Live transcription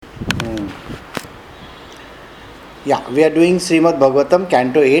Yeah, we are doing Srimad Bhagavatam,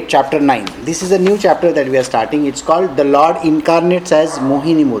 Canto 8, Chapter 9. This is a new chapter that we are starting. It's called The Lord Incarnates as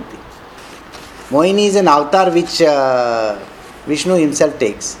Mohini Murti. Mohini is an avatar which Vishnu himself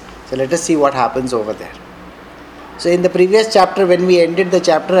takes. So let us see what happens over there. So in the previous chapter, when we ended the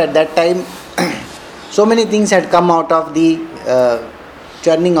chapter, at that time, so many things had come out of the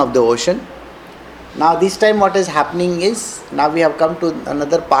churning of the ocean. Now this time what is happening is, now we have come to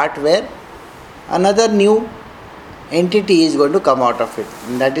another part where another new entity is going to come out of it,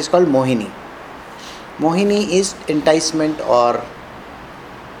 and that is called Mohini. Mohini is enticement, or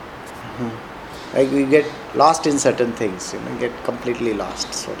like we get lost in certain things, get completely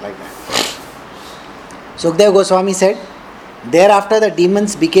lost, so like that. Sukadeva Goswami said, thereafter the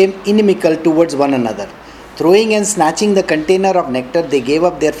demons became inimical towards one another. Throwing and snatching the container of nectar, they gave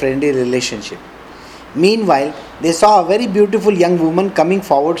up their friendly relationship. Meanwhile, they saw a very beautiful young woman coming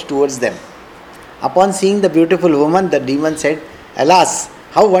forward towards them. Upon seeing the beautiful woman, the demon said, alas,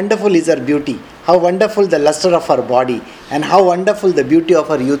 how wonderful is her beauty, how wonderful the luster of her body, and how wonderful the beauty of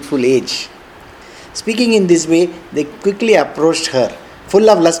her youthful age. Speaking in this way, they quickly approached her, full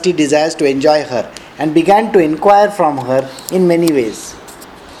of lusty desires to enjoy her, and began to inquire from her in many ways.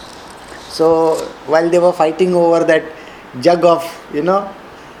 So, while they were fighting over that jug of,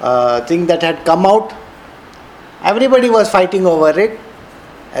 thing that had come out, everybody was fighting over it.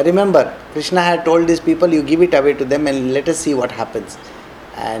 I remember, Krishna had told these people, you give it away to them and let us see what happens.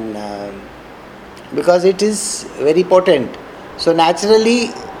 And because it is very potent. So naturally,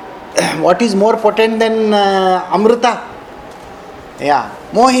 what is more potent than Amrita? Yeah,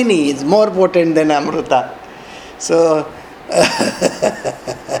 Mohini is more potent than Amrita. So,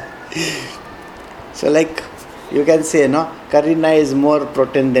 so like you can say, Karina is more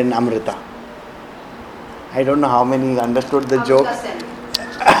potent than Amrita. I don't know how many understood the joke.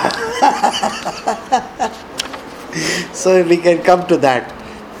 So we can come to that.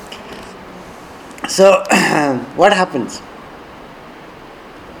 So what happens?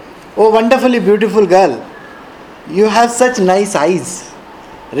 Oh, wonderfully beautiful girl, you have such nice eyes,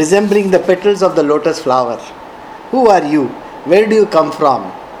 resembling the petals of the lotus flower. Who are you? Where do you come from?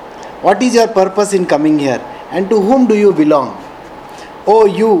 What is your purpose in coming here? And to whom do you belong? Oh,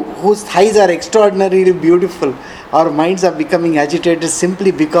 you whose thighs are extraordinarily beautiful, our minds are becoming agitated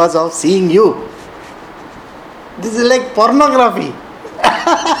simply because of seeing you. This is like pornography.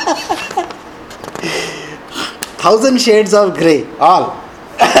 1,000 shades of grey, all.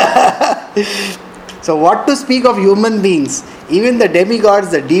 So what to speak of human beings? Even the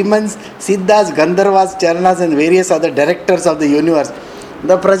demigods, the demons, Siddhas, Gandharvas, Charanas and various other directors of the universe,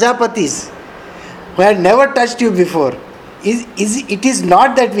 the Prajapatis, who had never touched you before, it is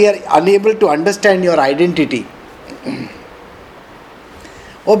not that we are unable to understand your identity.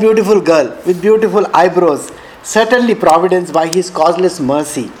 Oh beautiful girl with beautiful eyebrows, certainly Providence by His causeless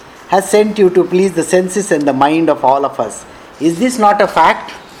mercy has sent you to please the senses and the mind of all of us. Is this not a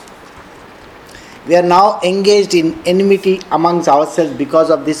fact? We are now engaged in enmity amongst ourselves because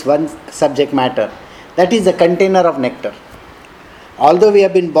of this one subject matter, that is the container of nectar. Although we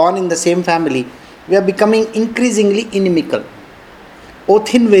have been born in the same family, we are becoming increasingly inimical. O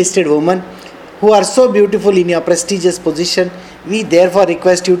thin-waisted woman, who are so beautiful in your prestigious position, we therefore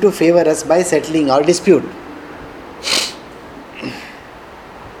request you to favor us by settling our dispute.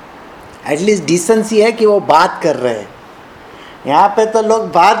 At least decency है कि वो बात कर रहे हैं. यहाँ पे तो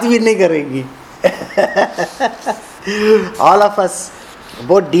लोग बात भी नहीं करेंगी. All of us,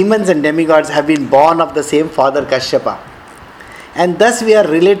 both demons and demigods, have been born of the same father Kashyapa, and thus we are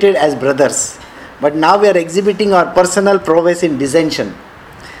related as brothers. But now we are exhibiting our personal prowess in dissension.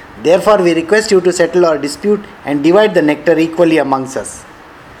 Therefore, we request you to settle our dispute and divide the nectar equally amongst us.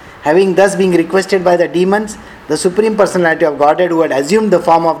 Having thus been requested by the demons, the Supreme Personality of Godhead, who had assumed the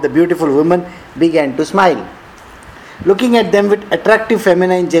form of the beautiful woman, began to smile. Looking at them with attractive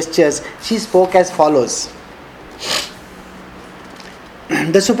feminine gestures, she spoke as follows.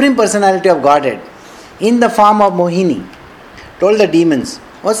 The Supreme Personality of Godhead, in the form of Mohini, told the demons,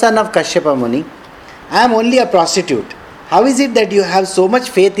 O son of Kashyapa Muni, I am only a prostitute. How is it that you have so much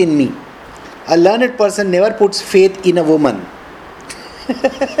faith in me? A learned person never puts faith in a woman.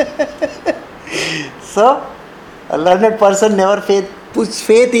 So, a learned person never puts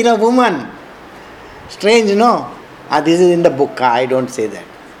faith in a woman. Strange, no? This is in the book. I don't say that.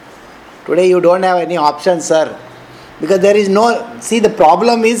 Today you don't have any option, sir. Because there is no... See, the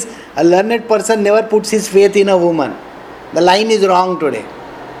problem is a learned person never puts his faith in a woman. The line is wrong today.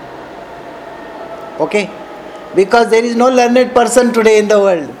 Okay? Because there is no learned person today in the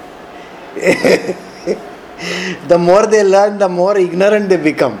world. The more they learn, the more ignorant they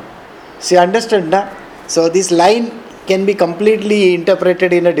become. See, understood, na? So this line can be completely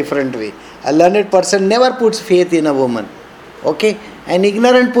interpreted in a different way. A learned person never puts faith in a woman. Okay? An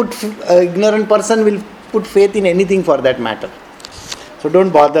ignorant person will put faith in anything for that matter. So don't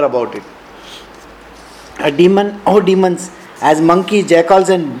bother about it. A demon, demons, as monkeys, jackals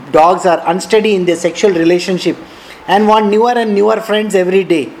and dogs are unsteady in their sexual relationship and want newer and newer friends every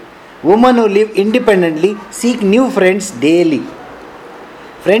day. Women who live independently seek new friends daily.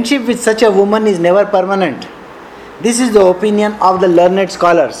 Friendship with such a woman is never permanent. This is the opinion of the learned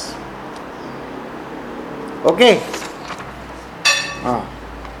scholars. Okay?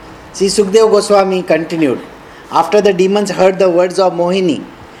 See, Sukdev Goswami continued. After the demons heard the words of Mohini,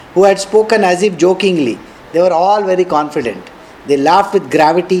 who had spoken as if jokingly, they were all very confident. They laughed with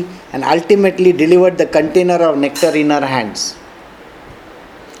gravity and ultimately delivered the container of nectar in her hands.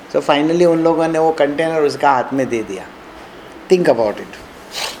 So finally उन लोगों ने वो container उसका हाथ में दे दिया. Think about it.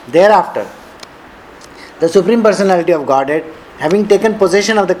 Thereafter, the Supreme Personality of Godhead, having taken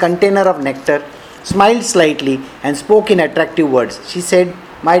possession of the container of nectar, smiled slightly and spoke in attractive words. She said,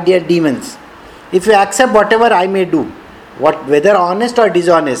 "My dear demons, if you accept whatever I may do, whether honest or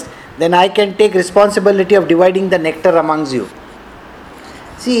dishonest, then I can take responsibility of dividing the nectar amongst you."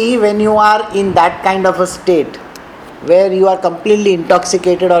 See, when you are in that kind of a state, where you are completely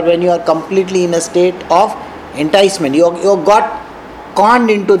intoxicated or when you are completely in a state of enticement, you got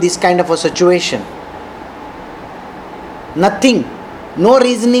conned into this kind of a situation. Nothing, no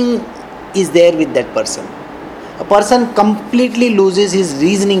reasoning is there with that person. A person completely loses his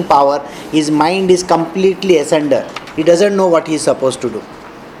reasoning power, his mind is completely asunder. He doesn't know what he is supposed to do.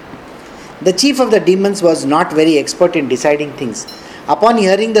 The chief of the demons was not very expert in deciding things. Upon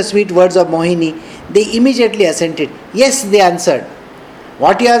hearing the sweet words of Mohini, they immediately assented. Yes, they answered.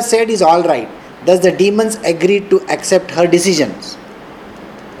 What you have said is all right. Thus the demons agreed to accept her decisions.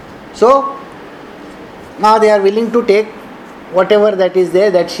 So, now they are willing to take whatever that is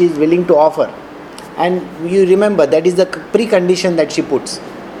there that she is willing to offer. And you remember, that is the precondition that she puts.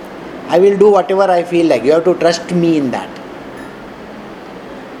 I will do whatever I feel like. You have to trust me in that.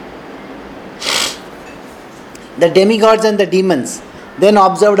 The demigods and the demons then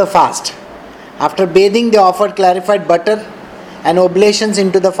observed a fast. After bathing, they offered clarified butter and oblations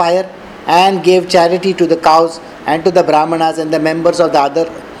into the fire and gave charity to the cows and to the brahmanas and the members of the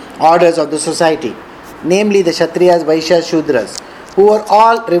other orders of the society, namely the Kshatriyas, Vaishyas, Shudras, who were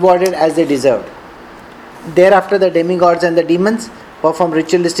all rewarded as they deserved. Thereafter, the demigods and the demons performed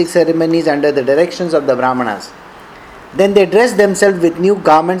ritualistic ceremonies under the directions of the brahmanas. Then they dressed themselves with new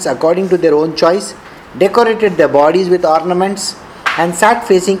garments according to their own choice, decorated their bodies with ornaments, and sat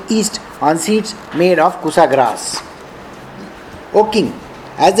facing east on seats made of kusa grass. O king,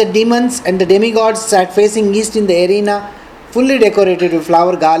 as the demons and the demigods sat facing east in the arena, fully decorated with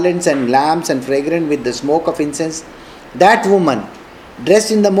flower garlands and lamps and fragrant with the smoke of incense, that woman,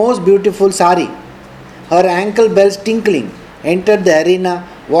 dressed in the most beautiful sari, her ankle bells tinkling, entered the arena,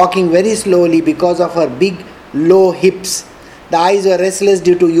 walking very slowly because of her big, low hips. The eyes were restless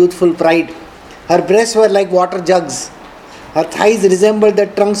due to youthful pride. Her breasts were like water jugs. Her thighs resembled the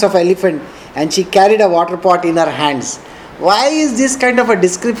trunks of elephant, and she carried a water pot in her hands. Why is this kind of a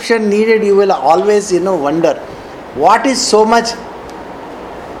description needed? You will always, wonder. What is so much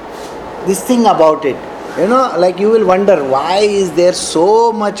this thing about it? Like you will wonder, why is there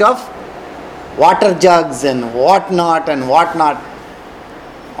so much of water jugs and whatnot and whatnot?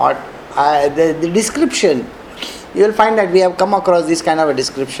 The description, you will find that we have come across this kind of a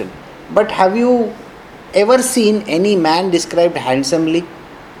description. But have you ever seen any man described handsomely?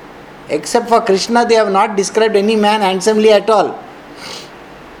 Except for Krishna, they have not described any man handsomely at all.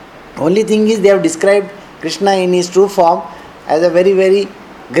 Only thing is, they have described Krishna in his true form as a very, very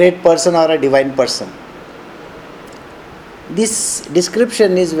great person or a divine person. This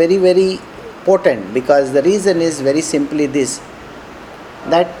description is very, very potent because the reason is very simply this,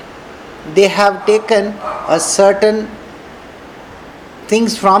 that they have taken a certain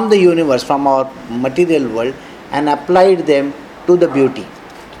things from the universe, from our material world, and applied them to the beauty,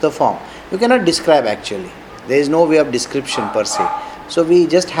 to the form. You cannot describe actually. There is no way of description per se. So we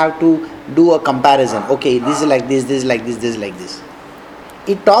just have to do a comparison. Okay, this is like this is like this is like this.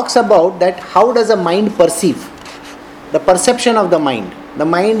 It talks about that how does a mind perceive? The perception of the mind. The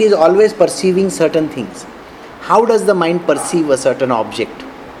mind is always perceiving certain things. How does the mind perceive a certain object?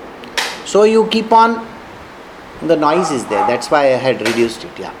 So you keep on, the noise is there, that's why I had reduced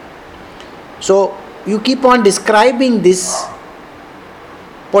it, yeah. So you keep on describing this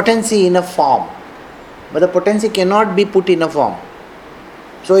potency in a form, but the potency cannot be put in a form.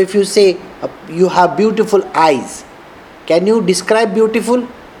 So if you say you have beautiful eyes, can you describe beautiful?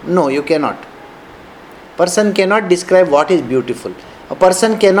 No, you cannot. Person cannot describe what is beautiful. A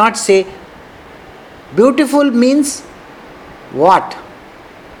person cannot say beautiful means what?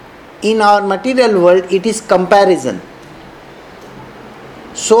 In our material world, it is comparison.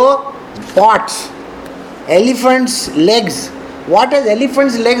 So, pots, elephant's legs. What has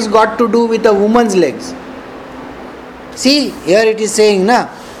elephant's legs got to do with a woman's legs? See, here it is saying, na?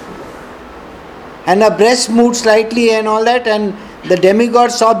 And her breast moved slightly and all that, and the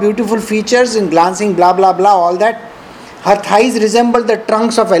demigod saw beautiful features in glancing, blah blah blah, all that. Her thighs resemble the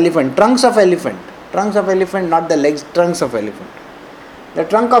trunks of elephant. Trunks of elephant. Trunks of elephant, not the legs, trunks of elephant. The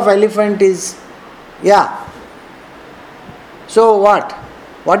trunk of elephant is, yeah. So what?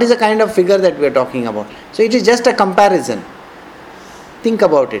 What is the kind of figure that we are talking about? So it is just a comparison. Think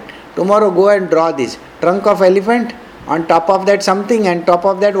about it. Tomorrow go and draw this. Trunk of elephant, on top of that something, and top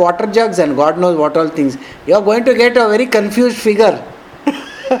of that water jugs and God knows what all things. You are going to get a very confused figure.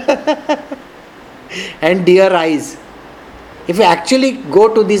 And deer eyes. If you actually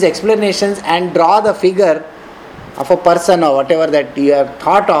go to these explanations and draw the figure of a person or whatever that you have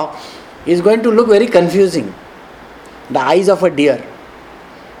thought of, is going to look very confusing. The eyes of a deer.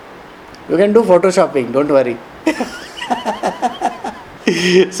 You can do photoshopping, don't worry.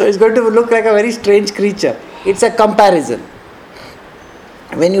 So it's going to look like a very strange creature. It's a comparison.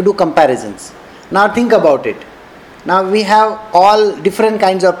 When you do comparisons. Now think about it. Now we have all different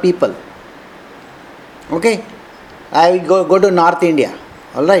kinds of people. Okay? I go to North India.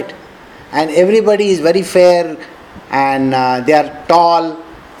 Alright? And everybody is very fair and they are tall,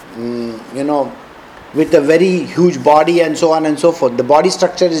 with a very huge body and so on and so forth. The body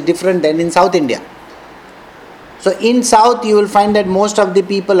structure is different than in South India. So in South you will find that most of the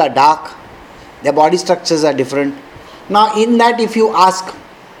people are dark. Their body structures are different. Now in that, if you ask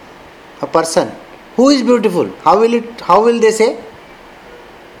a person, who is beautiful? How will they say?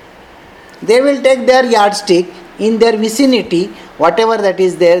 They will take their yardstick in their vicinity, whatever that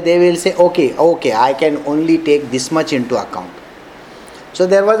is there, they will say, okay, I can only take this much into account. So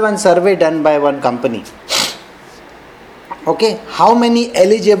there was one survey done by one company. Okay, how many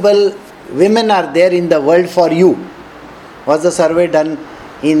eligible women are there in the world for you? Was the survey done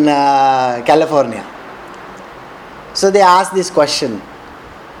in California. So they asked this question.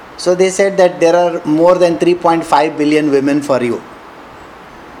 So they said that there are more than 3.5 billion women for you.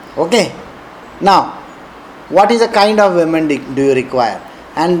 Okay. Now, what is the kind of women do you require?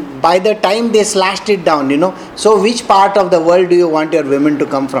 And by the time they slashed it down, so which part of the world do you want your women to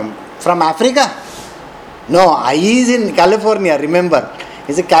come from? From Africa? No, he is in California, remember.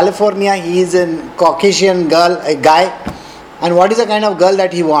 He's in California, he is a Caucasian guy. And what is the kind of girl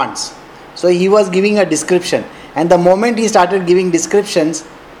that he wants? So he was giving a description. And the moment he started giving descriptions,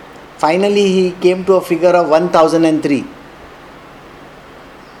 finally he came to a figure of 1003.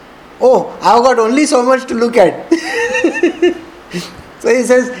 Oh, I've got only so much to look at. So he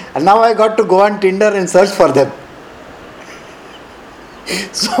says, now I got to go on Tinder and search for them.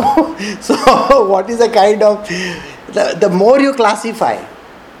 So what is the kind of... The more you classify,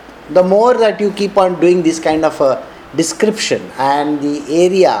 the more that you keep on doing this kind of a description and the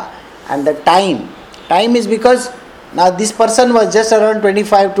area and the time. Time is because now this person was just around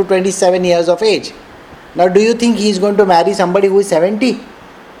 25 to 27 years of age. Now do you think he is going to marry somebody who is 70?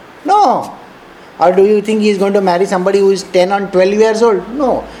 No. Or do you think he is going to marry somebody who is 10 or 12 years old?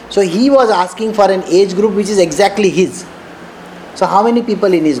 No. So he was asking for an age group which is exactly his. So how many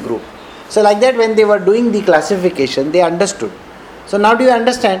people in his group? So like that, when they were doing the classification, they understood. So now do you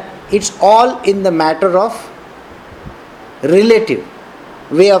understand? It's all in the matter of relative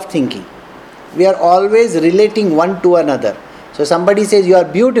way of thinking. We are always relating one to another. So somebody says you are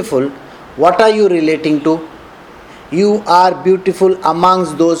beautiful. What are you relating to? You are beautiful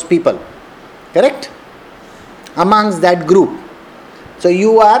amongst those people. Correct? Amongst that group. So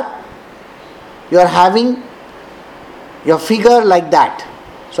you are having your figure like that.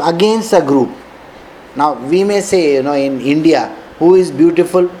 So against a group. Now we may say, in India, who is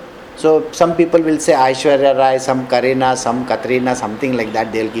beautiful? So some people will say Aishwarya Rai, some Kareena, some Katrina, something like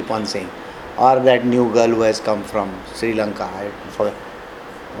that they will keep on saying. Or that new girl who has come from Sri Lanka. I forget.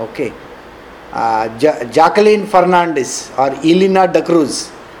 Okay. Jacqueline Fernandez or Elena Da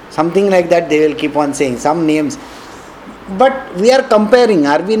Cruz. Something like that they will keep on saying. Some names. But we are comparing,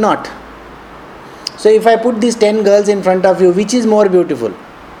 are we not? So if I put these 10 girls in front of you, which is more beautiful?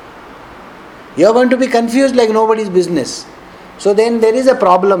 You are going to be confused like nobody's business. So then there is a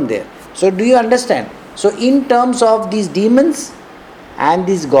problem there. So do you understand? So in terms of these demons and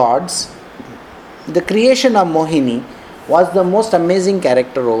these gods, the creation of Mohini was the most amazing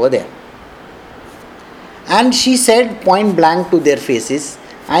character over there. And she said point blank to their faces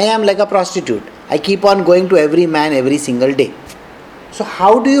I am like a prostitute. I keep on going to every man every single day. So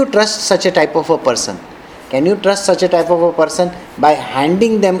how do you trust such a type of a person? Can you trust such a type of a person by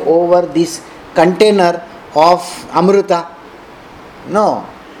handing them over this container of Amrita? No.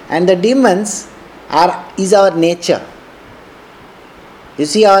 And the demons is our nature. You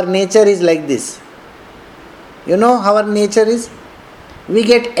see, our nature is like this. You know how our nature is? We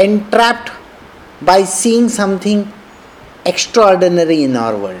get entrapped by seeing something extraordinary in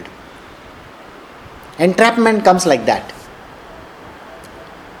our world. Entrapment comes like that.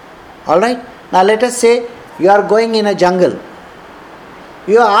 Alright? Now let us say you are going in a jungle.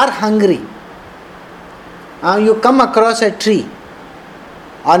 You are hungry. You come across a tree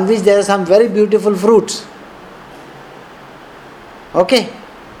on which there are some very beautiful fruits. Okay?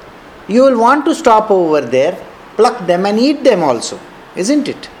 You will want to stop over there, pluck them and eat them also. Isn't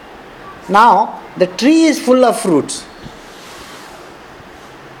it? Now, the tree is full of fruits.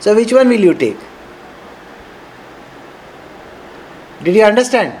 So which one will you take? Did you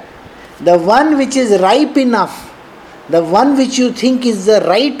understand? The one which is ripe enough, the one which you think is the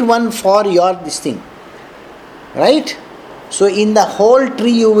right one for your this thing. Right? So in the whole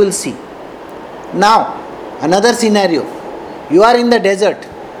tree you will see. Now, another scenario. You are in the desert.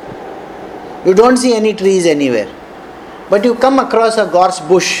 You don't see any trees anywhere. But you come across a gorse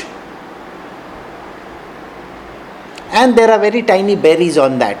bush. And there are very tiny berries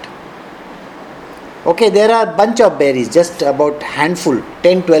on that. Okay, there are a bunch of berries, just about handful,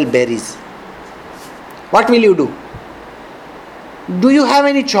 10, 12 berries. What will you do? Do you have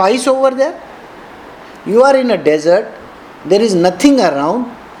any choice over there? You are in a desert, there is nothing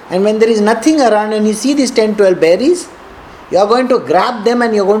around, and when there is nothing around and you see these 10, 12 berries, you are going to grab them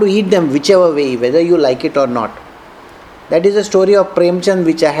and you are going to eat them whichever way, whether you like it or not. That is a story of Premchand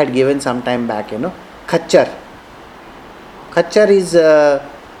which I had given some time back, Khachar. Khachar is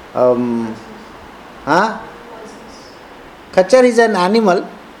Khachar is an animal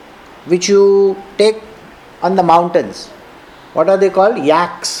which you take on the mountains. What are they called?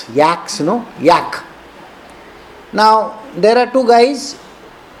 Yaks, yak. Now, there are two guys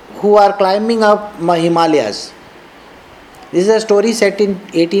who are climbing up Himalayas. This is a story set in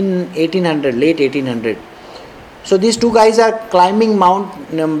 1800, late 1800. So, these two guys are climbing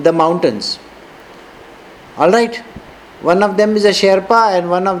the mountains. Alright? One of them is a Sherpa and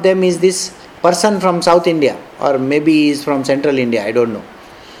one of them is this person from South India, or maybe he is from Central India, I don't know.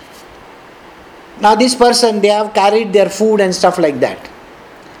 Now this person, they have carried their food and stuff like that.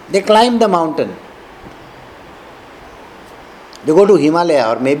 They climb the mountain. They go to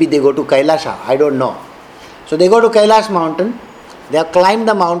Himalaya or maybe they go to Kailasha, I don't know. So they go to Kailash mountain, they have climbed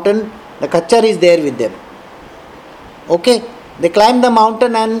the mountain, the Khachar is there with them. Okay, they climb the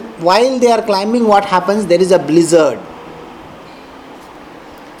mountain and while they are climbing, what happens? There is a blizzard.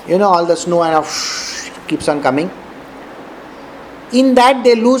 All the snow and keeps on coming. In that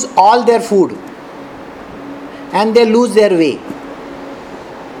they lose all their food and they lose their way.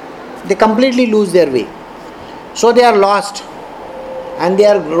 They completely lose their way. So they are lost and they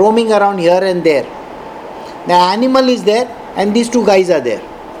are roaming around here and there. The animal is there and these two guys are there.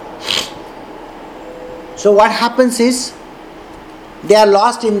 So what happens is they are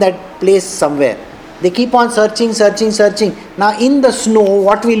lost in that place somewhere. They keep on searching. Now in the snow,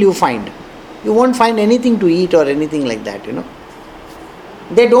 what will you find? You won't find anything to eat or anything like that,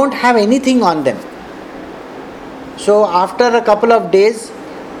 They don't have anything on them. So after a couple of days,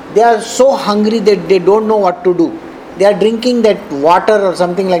 they are so hungry that they don't know what to do. They are drinking that water or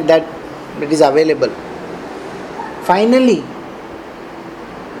something like that is available. Finally,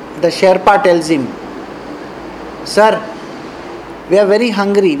 the Sherpa tells him, "Sir, we are very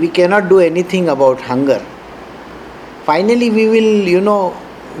hungry. We cannot do anything about hunger. Finally, we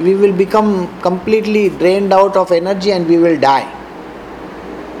will become completely drained out of energy and we will die.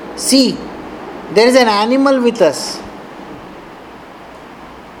 See, there is an animal with us.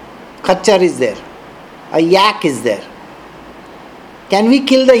 Khachar is there. A yak is there. Can we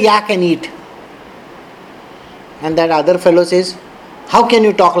kill the yak and eat?" And that other fellow says, "How can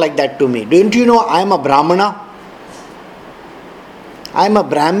you talk like that to me? Don't you know I am a Brahmana? I am a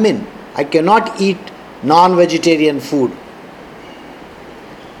Brahmin. I cannot eat non-vegetarian food."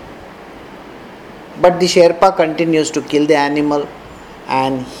 But the Sherpa continues to kill the animal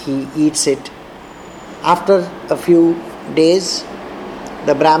and he eats it. After a few days,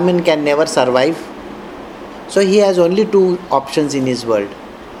 the Brahmin can never survive. So he has only two options in his world.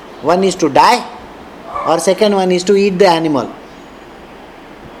 One is to die, or second one is to eat the animal.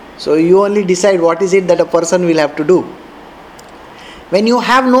 So you only decide what is it that a person will have to do. When you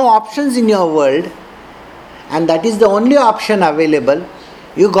have no options in your world, and that is the only option available,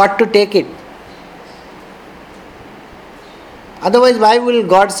 You got to take it. Otherwise, why will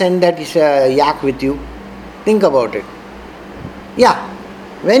God send that yak with you? Think about it. Yeah,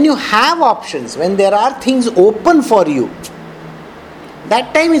 when you have options, when there are things open for you,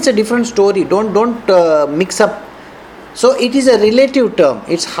 that time it's a different story. Don't mix up. So it is a relative term.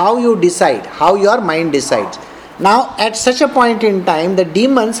 It's how you decide, how your mind decides. Now, at such a point in time, the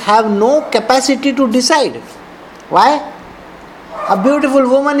demons have no capacity to decide. Why? A beautiful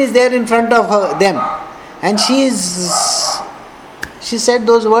woman is there in front of them, and she said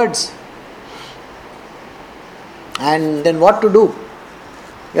those words. And then what to do?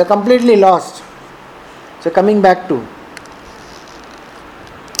 You are completely lost. So coming back to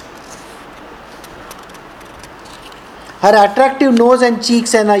her attractive nose and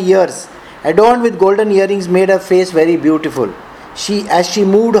cheeks and her ears, adorned with golden earrings, made her face very beautiful. As she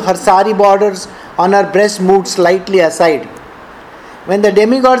moved, her sari borders on her breast moved slightly aside. When the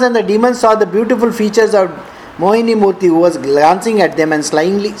demigods and the demons saw the beautiful features of Mohini Murti, who was glancing at them and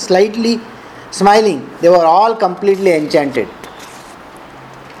slightly smiling, they were all completely enchanted.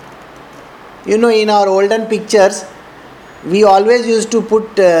 In our olden pictures, we always used to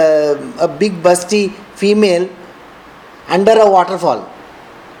put a big busty female under a waterfall.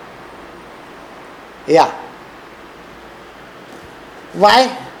 Yeah.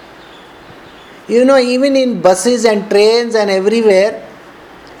 Why? Even in buses and trains and everywhere,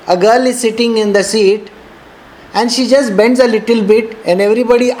 a girl is sitting in the seat and she just bends a little bit and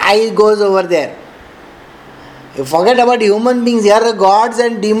everybody eye goes over there. You forget about human beings, here gods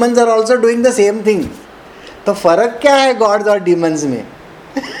and demons are also doing the same thing. तो फर्क क्या है God's और demons में?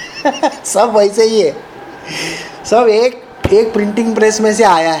 सब वैसे ही है. सब एक प्रिंटिंग प्रेस में से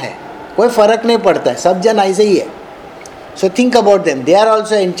आया है. कोई फर्क नहीं पड़ता है, सब जन ऐसे ही है. So think about them, they are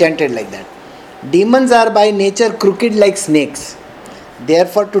also enchanted like that. Demons are by nature crooked like snakes.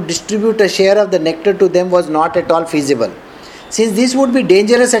 Therefore, to distribute a share of the nectar to them was not at all feasible, since this would be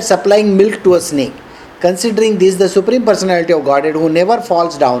dangerous at supplying milk to a snake. Considering this, the Supreme Personality of Godhead, who never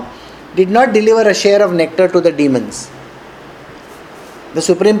falls down, did not deliver a share of nectar to the demons. The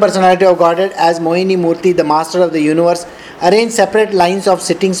Supreme Personality of Godhead, as Mohini Murti, the Master of the Universe, arranged separate lines of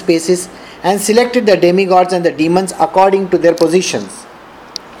sitting spaces and selected the demigods and the demons according to their positions.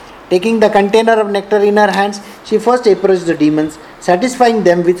 Taking the container of nectar in her hands, she first approached the demons, satisfying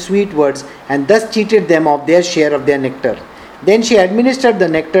them with sweet words, and thus cheated them of their share of their nectar. Then she administered the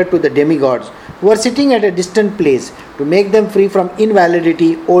nectar to the demigods, who were sitting at a distant place, to make them free from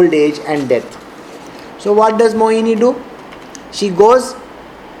invalidity, old age, and death. So what does Mohini do? She goes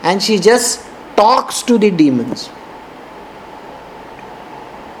and she just talks to the demons.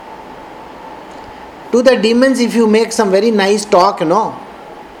 To the demons, if you make some very nice talk,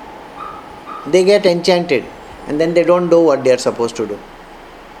 they get enchanted and then they don't do what they are supposed to do.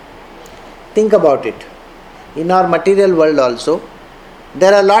 Think about it. In our material world also,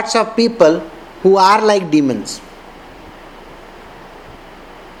 there are lots of people who are like demons.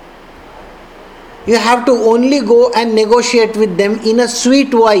 You have to only go and negotiate with them in a sweet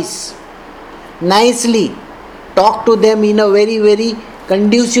voice, nicely, talk to them in a very, very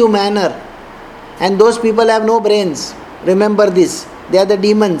conducive manner. And those people have no brains. Remember this. They are the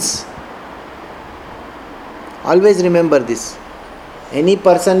demons. Always remember this. Any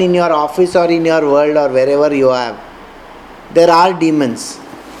person in your office or in your world or wherever you have, there are demons.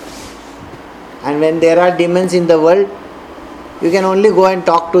 And when there are demons in the world, you can only go and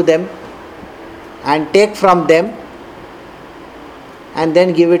talk to them and take from them and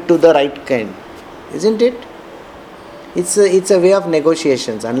then give it to the right kind. Isn't it? It's a way of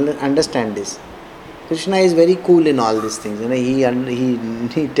negotiations. Understand this. Krishna is very cool in all these things.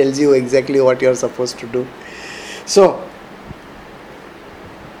 He tells you exactly what you are supposed to do. So,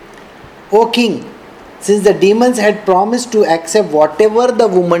 O king, since the demons had promised to accept whatever the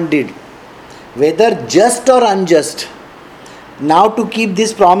woman did, whether just or unjust, now to keep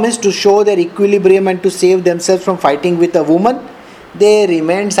this promise, to show their equilibrium and to save themselves from fighting with a woman, they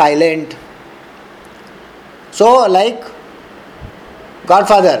remained silent. So, like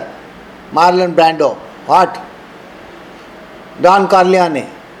Godfather, Marlon Brando, what? Don Corleone,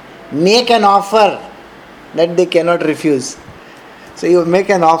 make an offer that they cannot refuse. So you make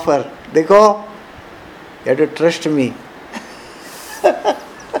an offer. They go, you have to trust me.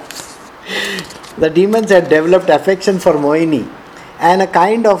 The demons had developed affection for Mohini and a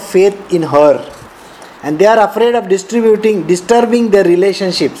kind of faith in her, and they are afraid of disturbing their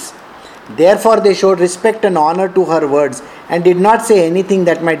relationships. Therefore they showed respect and honor to her words and did not say anything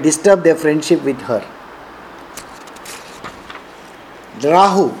that might disturb their friendship with her.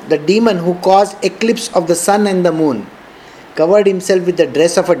 Rahu, the demon who caused eclipse of the sun and the moon, covered himself with the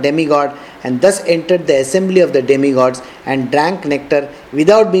dress of a demigod, and thus entered the assembly of the demigods and drank nectar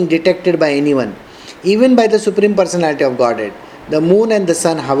without being detected by anyone, even by the Supreme Personality of Godhead. The moon and the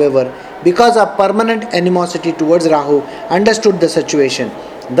sun, however, because of permanent animosity towards Rahu, understood the situation.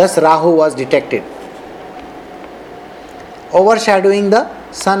 Thus Rahu was detected, overshadowing the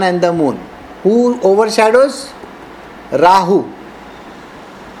sun and the moon. Who overshadows? Rahu.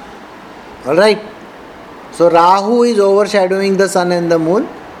 Alright. So Rahu is overshadowing the sun and the moon.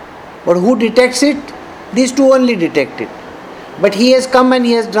 But who detects it? These two only detect it. But he has come and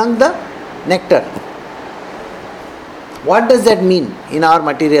he has drunk the nectar. What does that mean in our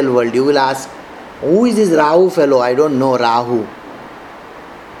material world? You will ask, who is this Rahu fellow? I don't know Rahu.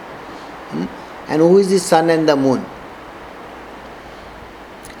 And who is this sun and the moon?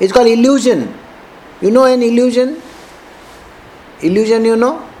 It's called illusion. You know an illusion? Illusion, you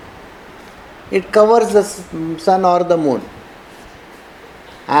know? It covers the sun or the moon.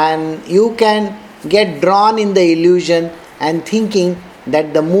 And you can get drawn in the illusion and thinking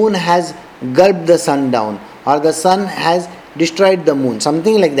that the moon has gulped the sun down, or the sun has destroyed the moon,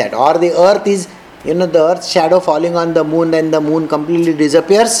 something like that. Or the earth is, the earth's shadow falling on the moon and the moon completely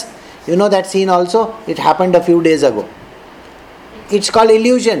disappears. You know that scene also? It happened a few days ago. It's called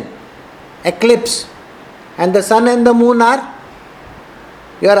illusion, eclipse. And the sun and the moon are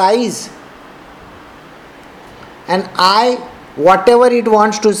your eyes. And eye, whatever it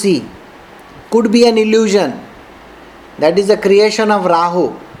wants to see, could be an illusion. That is the creation of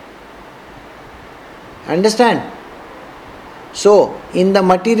Rahu. Understand? So, in the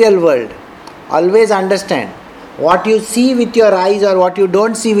material world, always understand, what you see with your eyes or what you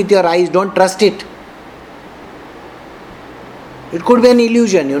don't see with your eyes, don't trust it. It could be an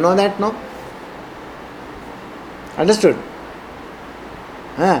illusion, you know that, no? Understood?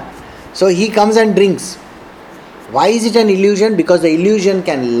 So he comes and drinks. Why is it an illusion? Because the illusion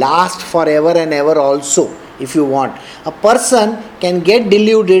can last forever and ever also, if you want. A person can get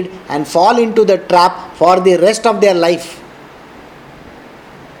deluded and fall into the trap for the rest of their life.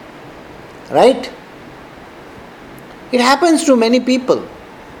 Right? It happens to many people.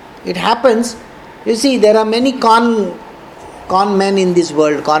 It happens. You see, there are many con men in this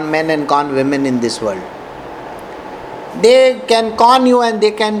world, con men and con women in this world. They can con you and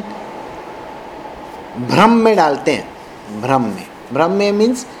they can भ्रम में डालते हैं. भ्रम में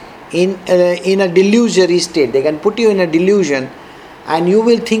means in a delusory state. They can put you in a delusion and you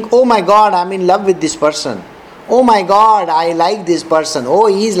will think, oh my God, I'm in love with this person. Oh my God, I like this person. Oh,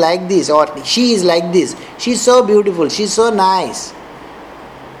 he is like this or she is like this. She's so beautiful. She's so nice.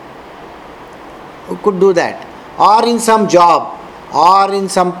 Who could do that? Or in some job, or in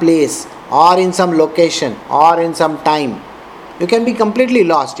some place, or in some location, or in some time. You can be completely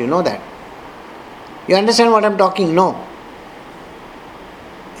lost, you know that. You understand what I'm talking? No.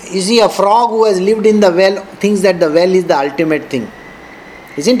 You see, a frog who has lived in the well thinks that the well is the ultimate thing.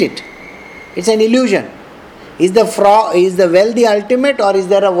 Isn't it? It's an illusion. Is the well the ultimate, or is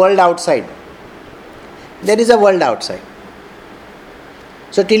there a world outside? There is a world outside.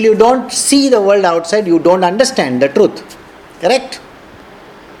 So till you don't see the world outside, you don't understand the truth. Correct?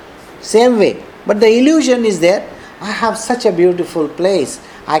 Same way. But the illusion is there. I have such a beautiful place.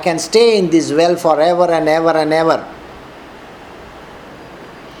 I can stay in this well forever and ever and ever.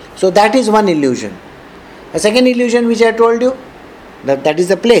 So that is one illusion. A second illusion which I told you, that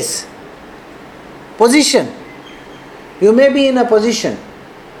is a place. Position. You may be in a position.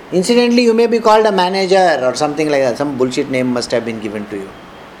 Incidentally, you may be called a manager or something like that. Some bullshit name must have been given to you.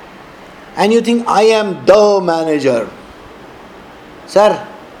 And you think, I am the manager. Sir,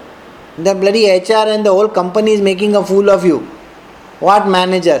 the bloody HR and the whole company is making a fool of you. What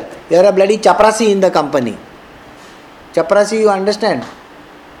manager? You are a bloody chaprasi in the company. Chaprasi, you understand?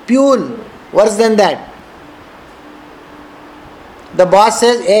 Pune, worse than that. The boss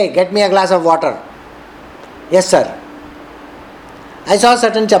says, hey, get me a glass of water. Yes, sir. I saw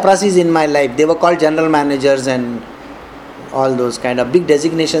certain chaprasis in my life. They were called general managers and all those kind of big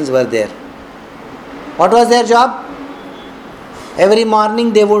designations were there. What was their job? Every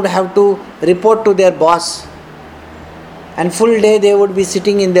morning they would have to report to their boss. And full day they would be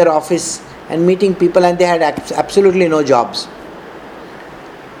sitting in their office and meeting people, and they had absolutely no jobs.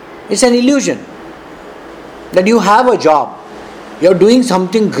 It's an illusion that you have a job. You are doing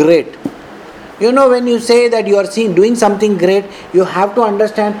something great. You know, when you say that you are doing something great, you have to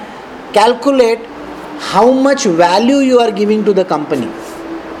understand, calculate how much value you are giving to the company.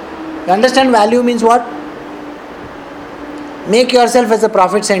 You understand value means what? Make yourself as a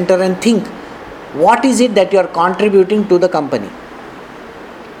profit center and think, what is it that you are contributing to the company?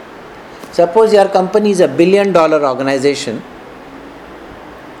 Suppose your company is $1 billion organization,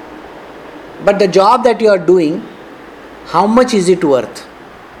 but the job that you are doing, how much is it worth?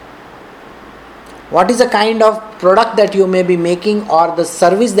 What is the kind of product that you may be making or the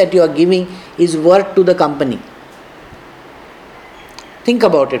service that you are giving is worth to the company? Think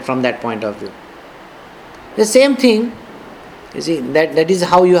about it from that point of view. The same thing, you see, that is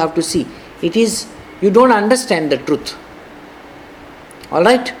how you have to see. It is, you don't understand the truth.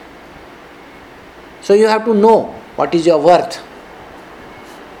 Alright? So you have to know what is your worth.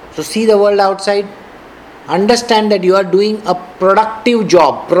 So see the world outside. Understand that you are doing a productive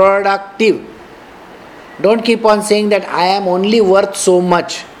job. Productive. Don't keep on saying that I am only worth so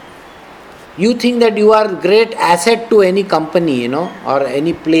much. You think that you are great asset to any company, or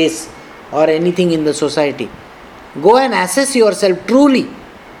any place or anything in the society. Go and assess yourself truly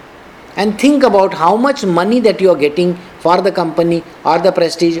and think about how much money that you are getting for the company or the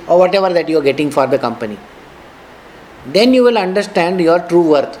prestige or whatever that you are getting for the company. Then you will understand your true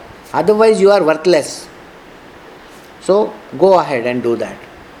worth. Otherwise you are worthless. So go ahead and do that.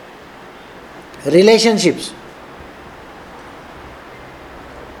 Relationships.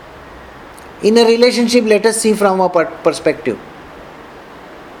 In a relationship, let us see from a perspective.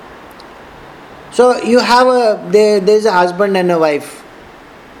 So you have there is a husband and a wife.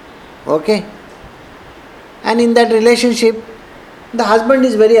 Okay? And in that relationship, the husband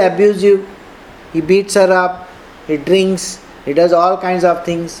is very abusive. He beats her up, he drinks, he does all kinds of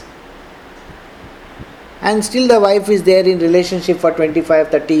things. And still the wife is there in relationship for 25,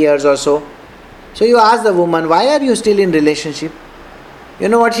 30 years or so. So you ask the woman, why are you still in relationship? You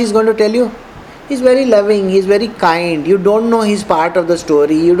know what she's going to tell you? He's very loving, he's very kind. You don't know his part of the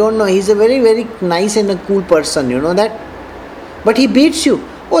story. You don't know, he's a very, very nice and a cool person, you know that? But he beats you.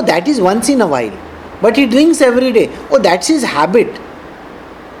 Oh, that is once in a while. But he drinks every day. Oh, that's his habit.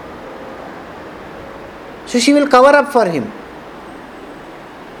 So she will cover up for him.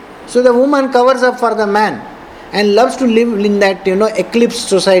 So the woman covers up for the man and loves to live in that, eclipsed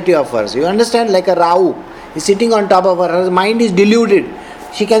society of hers. You understand? Like a Rahu is sitting on top of her. Her mind is deluded.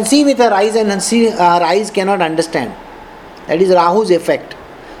 She can see with her eyes and her eyes cannot understand. That is Rahu's effect.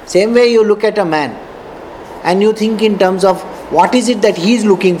 Same way you look at a man and you think in terms of what is it that he is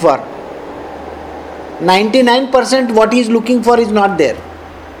looking for. 99% what he is looking for is not there.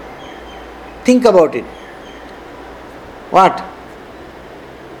 Think about it. What?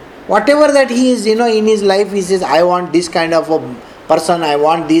 Whatever that he is, in his life, he says, I want this kind of a person, I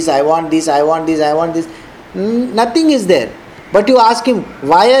want this, I want this, I want this, I want this. Nothing is there. But you ask him,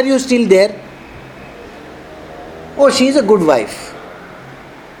 why are you still there? Oh, she is a good wife.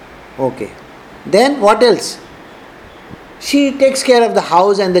 Okay. Then what else? She takes care of the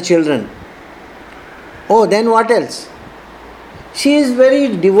house and the children. Oh, then what else? She is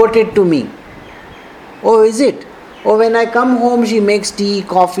very devoted to me. Oh, is it? Oh, when I come home, she makes tea,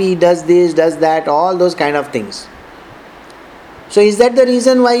 coffee, does this, does that, all those kind of things. So is that the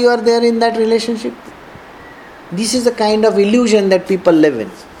reason why you are there in that relationship? This is the kind of illusion that people live in.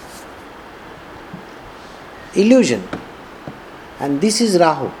 Illusion. And this is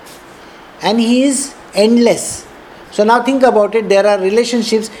Rahu. And he is endless. So now think about it. There are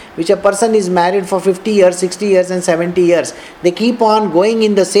relationships which a person is married for 50 years, 60 years and 70 years. They keep on going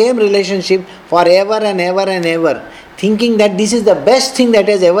in the same relationship forever and ever and ever, thinking that this is the best thing that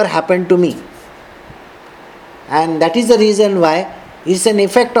has ever happened to me. And that is the reason why it's an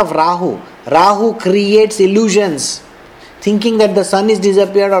effect of Rahu. Rahu creates illusions, thinking that the sun is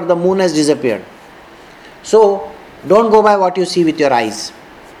disappeared or the moon has disappeared. So don't go by what you see with your eyes.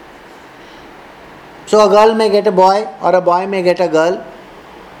 So a girl may get a boy or a boy may get a girl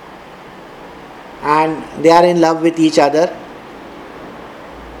and they are in love with each other.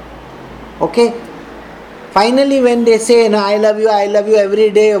 Okay? Finally when they say, I love you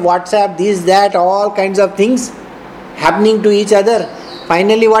every day, WhatsApp, this, that, all kinds of things happening to each other.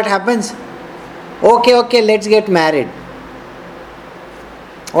 Finally what happens? Okay, let's get married.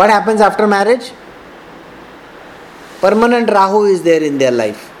 What happens after marriage? Permanent Rahu is there in their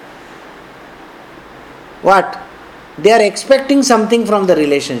life. What? They are expecting something from the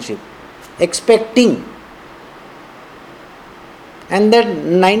relationship. Expecting. And that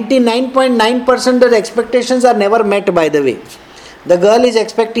 99.9% of the expectations are never met, by the way. The girl is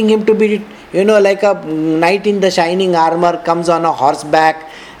expecting him to be, like a knight in the shining armor, comes on a horseback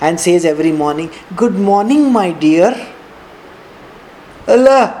and says every morning, good morning, my dear.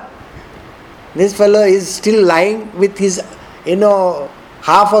 Allah. This fellow is still lying with his,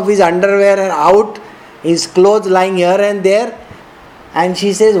 half of his underwear out, his clothes lying here and there. And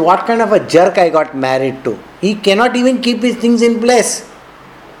she says, what kind of a jerk I got married to? He cannot even keep his things in place.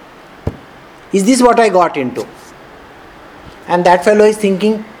 Is this what I got into? And that fellow is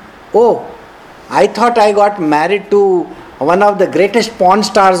thinking, oh, I thought I got married to one of the greatest porn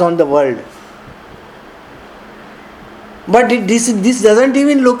stars on the world. But this doesn't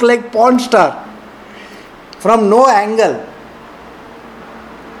even look like porn star. From no angle.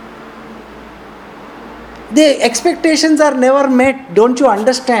 The expectations are never met. Don't you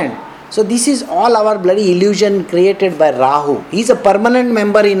understand? So this is all our bloody illusion created by Rahu. He is a permanent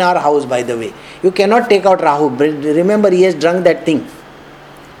member in our house, by the way. You cannot take out Rahu. Remember, he has drunk that thing.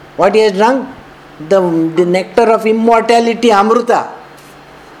 What he has drunk? The nectar of immortality, Amruta.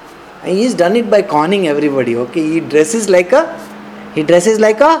 And he has done it by conning everybody. Okay, he dresses like a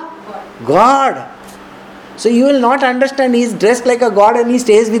god. So you will not understand. He is dressed like a god and he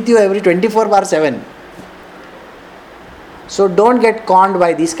stays with you every 24/7. So don't get conned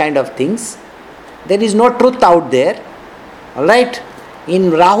by these kind of things. There is no truth out there. Alright?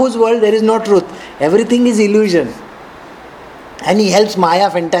 In Rahu's world there is no truth. Everything is illusion. And he helps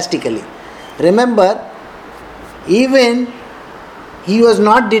Maya fantastically. Remember, even he was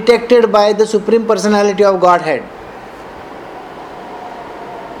not detected by the Supreme Personality of Godhead.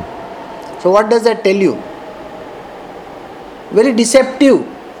 So what does that tell you? Very deceptive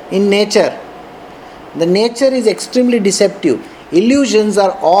in nature. The nature is extremely deceptive. Illusions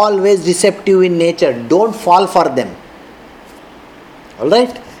are always deceptive in nature. Don't fall for them.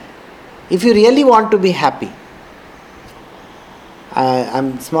 Alright? If you really want to be happy,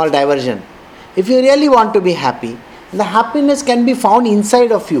 small diversion. If you really want to be happy, the happiness can be found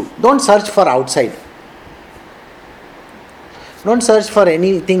inside of you. Don't search for outside. Don't search for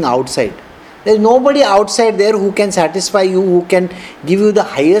anything outside. There is nobody outside there who can satisfy you, who can give you the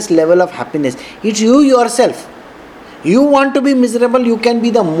highest level of happiness. It's you yourself. You want to be miserable, you can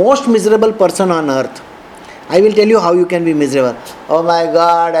be the most miserable person on earth. I will tell you how you can be miserable. Oh my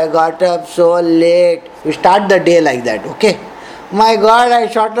God, I got up so late. You start the day like that, okay? My God, I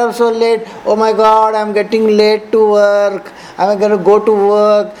shot up so late. Oh my God, I'm getting late to work. I'm going to go to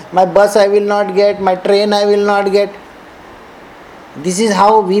work. My bus I will not get. My train I will not get. This is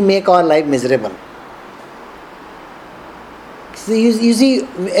how we make our life miserable. So you see,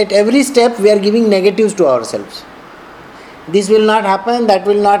 at every step we are giving negatives to ourselves. This will not happen, that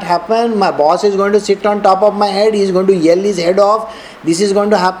will not happen. My boss is going to sit on top of my head. He is going to yell his head off. This is going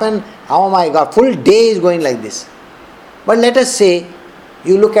to happen. Oh my God, full day is going like this. But let us say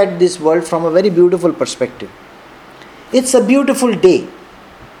you look at this world from a very beautiful perspective. It's a beautiful day.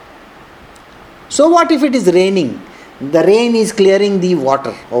 So what if it is raining? The rain is clearing the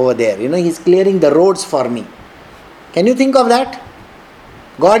water over there. He's clearing the roads for me. Can you think of that?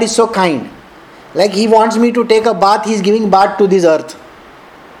 God is so kind. Like he wants me to take a bath, he's giving bath to this earth.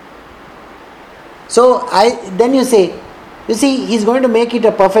 So then you see, he's going to make it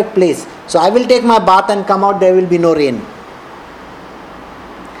a perfect place. So I will take my bath and come out, there will be no rain.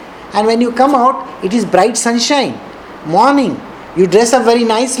 And when you come out, it is bright sunshine, morning. You dress up very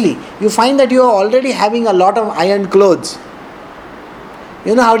nicely. You find that you are already having a lot of ironed clothes.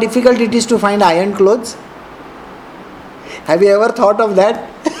 You know how difficult it is to find ironed clothes? Have you ever thought of that?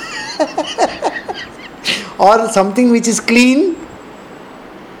 Or something which is clean?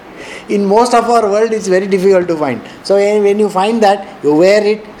 In most of our world, it's very difficult to find. So when you find that, you wear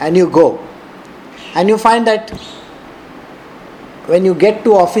it and you go. And you find that when you get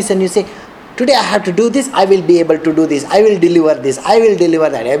to office and you say, today I have to do this, I will be able to do this, I will deliver this, I will deliver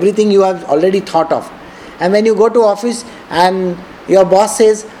that. Everything you have already thought of. And when you go to office and your boss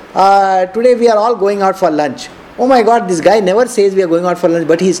says, today we are all going out for lunch. Oh my God, this guy never says we are going out for lunch,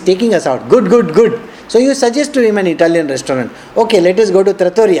 but he is taking us out. Good. So you suggest to him an Italian restaurant. Okay, let us go to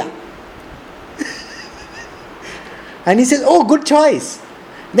Trattoria. And he says, oh, good choice.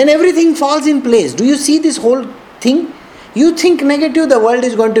 Then everything falls in place. Do you see this whole thing? You think negative, the world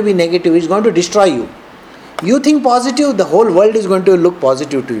is going to be negative. It's going to destroy you. You think positive, the whole world is going to look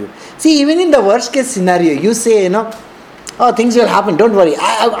positive to you. See, even in the worst case scenario, you say, oh, things will happen. Don't worry.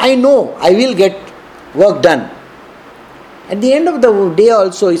 I know I will get work done. At the end of the day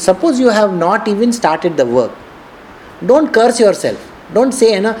also, suppose you have not even started the work. Don't curse yourself. Don't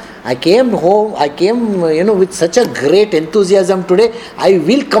say, I came home, with such a great enthusiasm today, I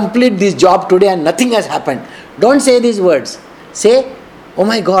will complete this job today and nothing has happened. Don't say these words. Say, oh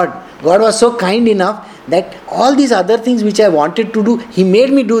my God, God was so kind enough that all these other things which I wanted to do, He made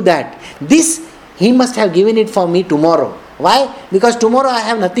me do that. This, He must have given it for me tomorrow. Why? Because tomorrow I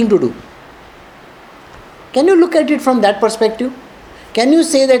have nothing to do. Can you look at it from that perspective? Can you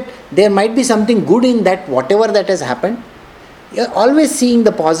say that there might be something good in that, whatever that has happened? You are always seeing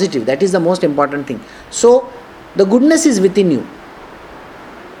the positive. That is the most important thing. So, the goodness is within you.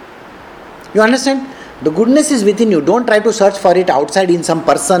 You understand? The goodness is within you. Don't try to search for it outside in some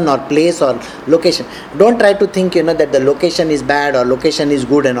person or place or location. Don't try to think, that the location is bad or location is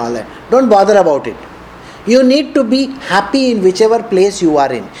good and all that. Don't bother about it. You need to be happy in whichever place you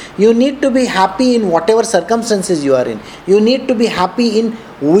are in. You need to be happy in whatever circumstances you are in. You need to be happy in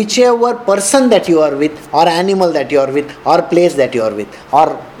whichever person that you are with, or animal that you are with, or place that you are with,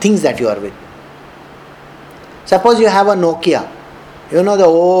 or things that you are with. Suppose you have a Nokia. The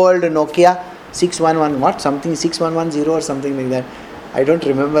old Nokia 611, what? Something 6110 or something like that. I don't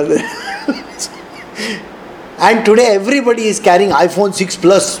remember. And today everybody is carrying iPhone 6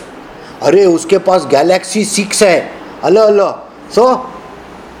 Plus. अरे उसके पास Galaxy 6 है. अल्लाह. So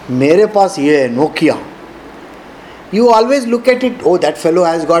मेरे पास ये है Nokia. You always look at it, oh, that fellow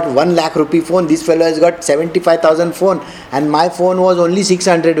has got 1 lakh rupee phone, this fellow has got 75,000 phone, and my phone was only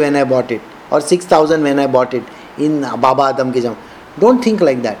 600 when I bought it, or 6,000 when I bought it in Baba Adam ke jam. Don't think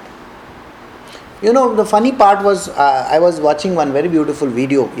like that. The funny part was, I was watching one very beautiful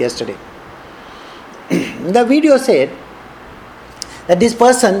video yesterday. The video said that this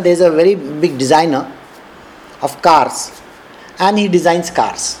person, there's a very big designer of cars, and he designs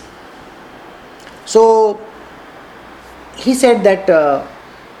cars. So he said that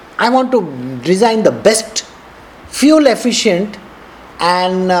I want to design the best fuel efficient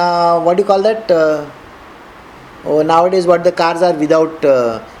and nowadays what the cars are without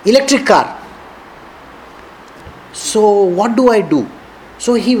electric car. So what do I do?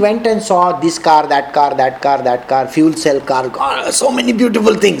 So he went and saw this car, that car, that car, that car, fuel cell car, so many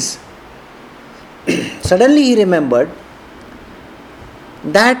beautiful things. Suddenly he remembered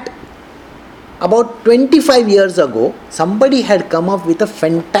that about 25 years ago, somebody had come up with a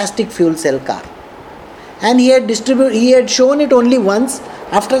fantastic fuel cell car. And he had shown it only once.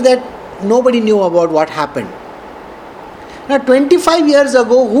 After that, nobody knew about what happened. Now, 25 years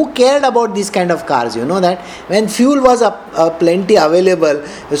ago, who cared about these kind of cars? You know that when fuel was plenty available,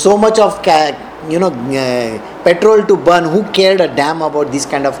 so much of petrol to burn, who cared a damn about these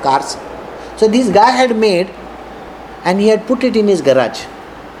kind of cars? So this guy had made, and he had put it in his garage.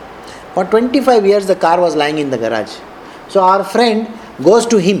 For 25 years, the car was lying in the garage. So our friend goes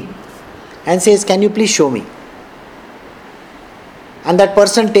to him and says, "Can you please show me?" And that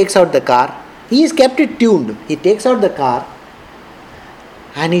person takes out the car. He has kept it tuned. He takes out the car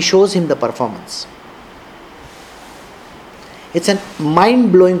and he shows him the performance. It's a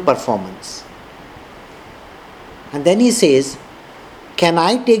mind-blowing performance. And then he says, "Can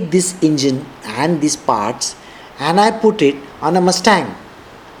I take this engine and these parts and I put it on a Mustang?"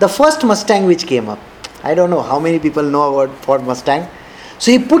 The first Mustang which came up. I don't know how many people know about Ford Mustang.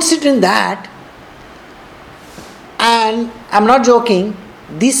 So he puts it in that, and I'm not joking,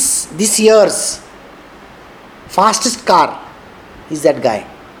 this year's fastest car is that guy.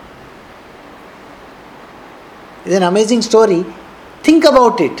 It's an amazing story. Think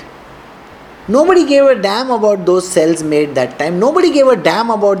about it. Nobody gave a damn about those cells made that time. Nobody gave a damn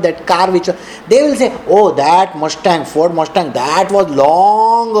about that car which they will say, "Oh, that Mustang, Ford Mustang, that was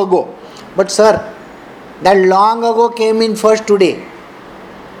long ago." But sir, that long ago came in first today.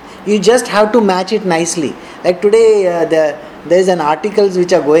 You just have to match it nicely. Like today, there is an articles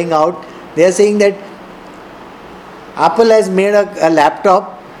which are going out. They are saying that Apple has made a laptop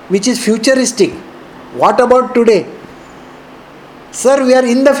which is futuristic. What about today? Sir, we are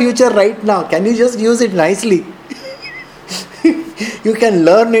in the future right now. Can you just use it nicely? You can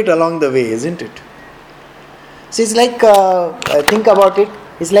learn it along the way, isn't it? So it's like, think about it.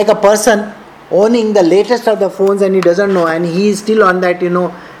 It's like a person owning the latest of the phones and he doesn't know, and he is still on that,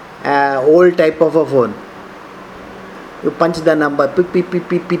 old type of a phone. You punch the number, beep, beep, beep,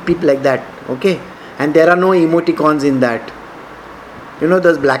 beep, beep, beep, like that. Okay? And there are no emoticons in that.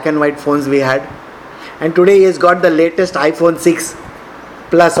 Those black and white phones we had. And today he has got the latest iPhone 6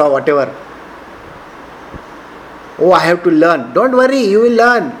 Plus or whatever. Oh, I have to learn. Don't worry, you will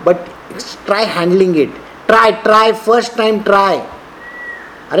learn. But try handling it. Try. First time try.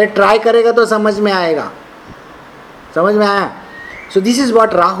 अरे try करेगा तो समझ में आएगा. समझ में आया? So this is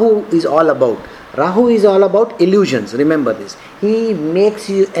what Rahu is all about. Rahu is all about illusions. Remember this. He makes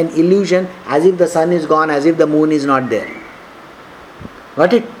you an illusion as if the sun is gone, as if the moon is not there.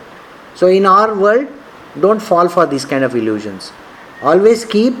 Got it? So in our world, don't fall for these kind of illusions. Always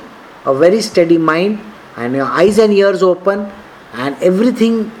keep a very steady mind and your eyes and ears open and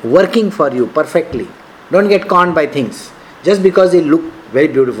everything working for you perfectly. Don't get conned by things just because they look very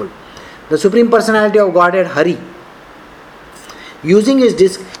beautiful. The Supreme Personality of Godhead, Hari, using his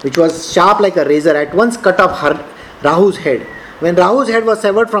disc, which was sharp like a razor, at once cut off Rahu's head. When Rahu's head was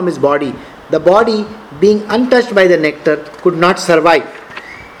severed from his body, the body, being untouched by the nectar, could not survive.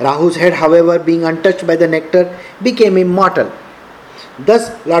 Rahu's head, however, being untouched by the nectar, became immortal.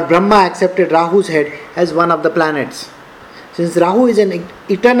 Thus, Lord Brahma accepted Rahu's head as one of the planets. Since Rahu is an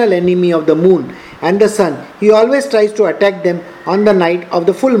eternal enemy of the moon and the sun, he always tries to attack them on the night of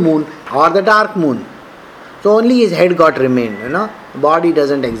the full moon or the dark moon. So only his head got remained, body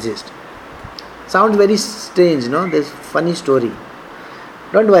doesn't exist. Sounds very strange, this funny story.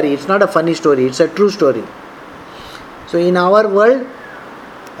 Don't worry, it's not a funny story, it's a true story. So in our world,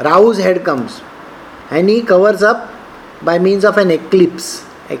 Rahu's head comes and he covers up by means of an eclipse.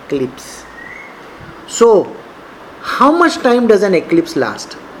 So, how much time does an eclipse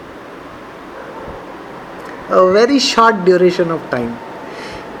last? A very short duration of time.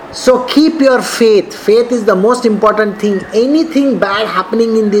 So keep your faith. Faith is the most important thing. Anything bad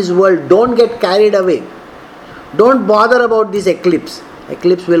happening in this world, don't get carried away. Don't bother about this eclipse.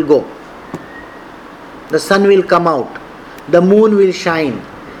 Eclipse will go. The sun will come out. The moon will shine.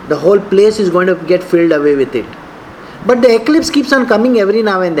 The whole place is going to get filled away with it. But the eclipse keeps on coming every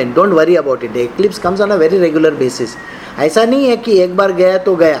now and then. Don't worry about it. The eclipse comes on a very regular basis. ऐसा नहीं है कि एक बार गया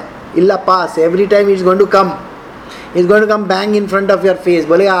तो गया. Illa pass. Every time it's going to come. It's going to come bang in front of your face.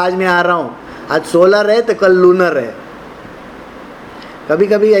 बोलेगा आज मैं आ रहा हूँ. आज सोलर है तो कल लूनर है. कभी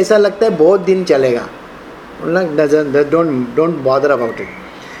कभी ऐसा लगता है बहुत दिन चलेगा. Don't bother about it.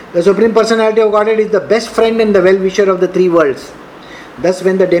 The Supreme Personality of Godhead is the best friend and the well-wisher of the three worlds. Thus,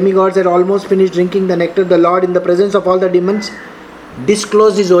 when the demigods had almost finished drinking the nectar, the Lord, in the presence of all the demons,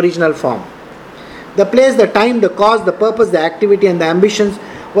 disclosed his original form. The place, the time, the cause, the purpose, the activity and the ambitions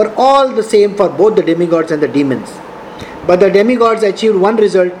were all the same for both the demigods and the demons. But the demigods achieved one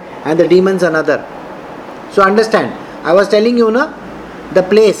result and the demons another. So understand, I was telling you, the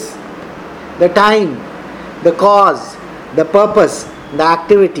place, the time, the cause, the purpose, the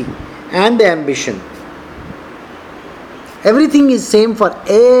activity and the ambition. Everything is same for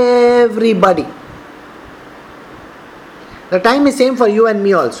everybody. The time is same for you and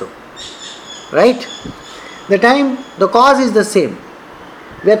me also. Right? The time, the cause is the same.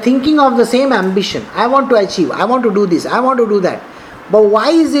 We are thinking of the same ambition. I want to achieve, I want to do this, I want to do that. But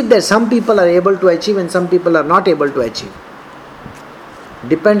why is it that some people are able to achieve and some people are not able to achieve?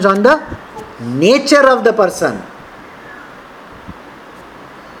 Depends on the nature of the person.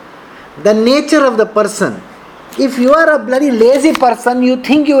 The nature of the person. If you are a bloody lazy person, you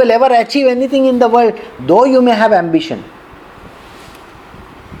think you will ever achieve anything in the world, though you may have ambition.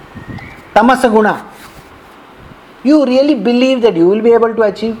 Tamasa guna. You really believe that you will be able to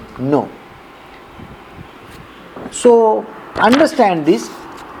achieve? No. So, understand this.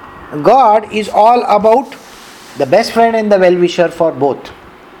 God is all about the best friend and the well-wisher for both.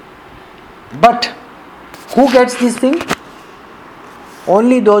 But, who gets this thing?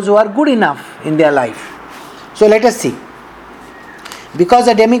 Only those who are good enough in their life. So let us see. Because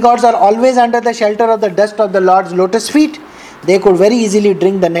the demigods are always under the shelter of the dust of the Lord's lotus feet, they could very easily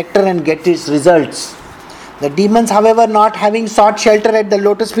drink the nectar and get its results. The demons, however, not having sought shelter at the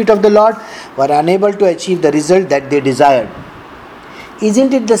lotus feet of the Lord, were unable to achieve the result that they desired.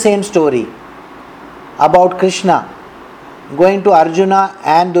 Isn't it the same story about Krishna going to Arjuna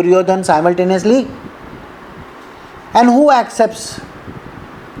and Duryodhana simultaneously? And who accepts?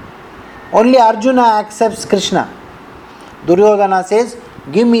 Only Arjuna accepts Krishna. Duryodhana says,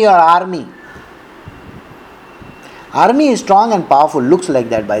 give me your army. Army is strong and powerful, looks like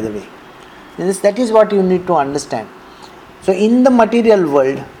that, by the way. That is what you need to understand. So in the material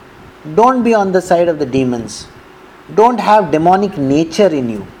world, don't be on the side of the demons. Don't have demonic nature in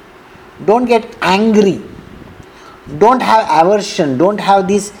you. Don't get angry. Don't have aversion. Don't have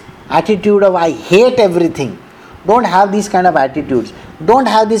this attitude of I hate everything. Don't have these kind of attitudes. Don't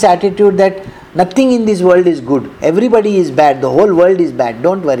have this attitude that nothing in this world is good. Everybody is bad. The whole world is bad.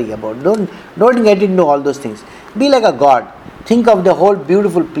 Don't worry about it. Don't get into all those things. Be like a God. Think of the whole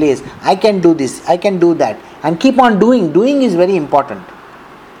beautiful place. I can do this. I can do that. And keep on doing. Doing is very important.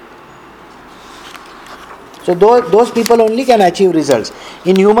 So those people only can achieve results.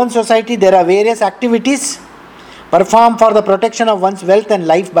 In human society, there are various activities performed for the protection of one's wealth and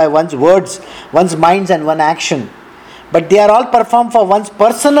life by one's words, one's minds and one action. But they are all performed for one's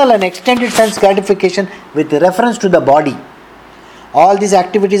personal and extended sense gratification with reference to the body. All these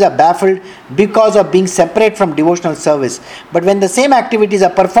activities are baffled because of being separate from devotional service. But when the same activities are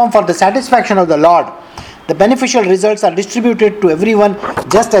performed for the satisfaction of the Lord, the beneficial results are distributed to everyone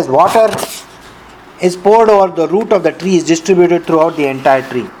just as water is poured over the root of the tree is distributed throughout the entire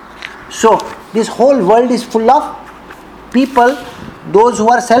tree. So, this whole world is full of people, those who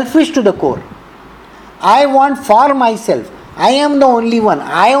are selfish to the core. I want for myself. I am the only one.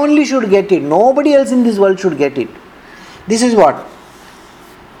 I only should get it. Nobody else in this world should get it. This is what?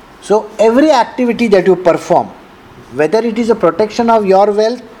 So every activity that you perform, whether it is a protection of your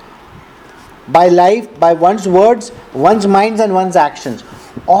wealth, by life, by one's words, one's minds and one's actions,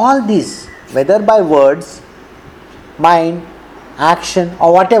 all these, whether by words, mind, action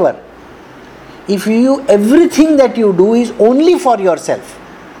or whatever, if you, everything that you do is only for yourself,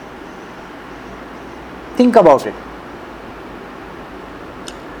 think about it.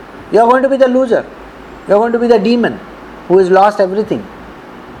 You are going to be the loser. You are going to be the demon who has lost everything.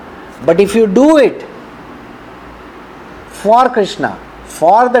 But if you do it for Krishna,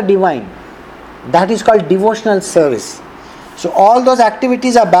 for the divine, that is called devotional service. So all those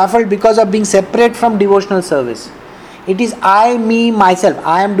activities are baffled because of being separate from devotional service. It is I, me, myself.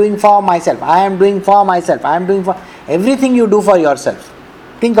 I am doing for myself. I am doing for myself. I am doing for everything you do for yourself.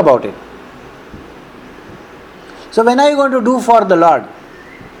 Think about it. So when are you going to do for the Lord?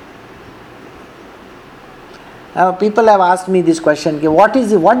 Now people have asked me this question, what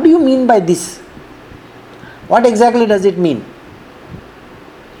is it? What do you mean by this? What exactly does it mean?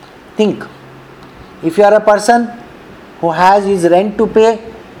 Think. If you are a person who has his rent to pay,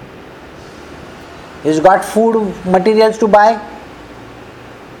 he's got food materials to buy,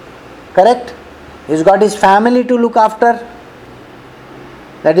 correct? He's got his family to look after,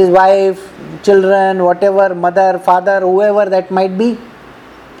 that is wife, children, whatever, mother, father, whoever that might be.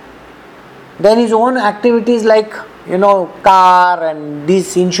 Then his own activities like, car and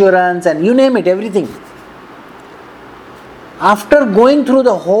this insurance and you name it, everything. After going through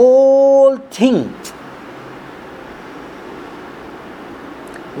the whole thing,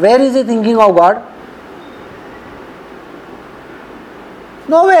 where is he thinking of God?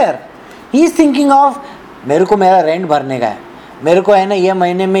 Nowhere. He is thinking of, मेरे को मेरा rent भरने का है, मेरे को है ना ये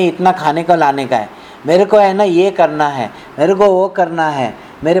महीने में इतना खाने का लाने का है, मेरे को है ना ये करना है, मेरे को वो करना है,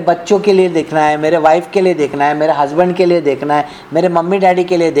 मेरे बच्चों के लिए देखना है, मेरे वाइफ के लिए देखना है, मेरे हस्बैंड के लिए देखना है, मेरे मम्मी डैडी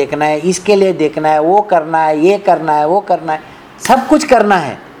के लिए देखना है, इसके लिए देखना है, वो करना है, ये करना है, वो करना है, सब कुछ करना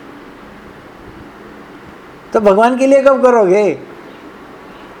है. तो भगवान के लिए कब करोगे?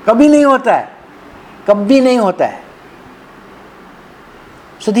 कभी नहीं होता है, कभी नहीं होता है.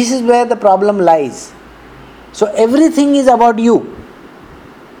 So this is where the problem lies. So everything is about you.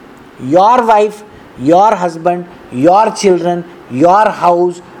 Your wife, your husband, your children, your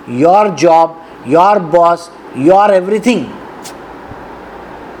house, your job, your boss, your everything.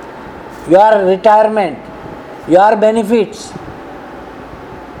 Your retirement, your benefits.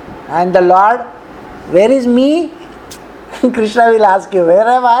 And the Lord, where is me? Krishna will ask you, where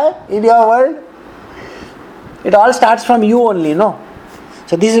am I in your world? It all starts from you only, no?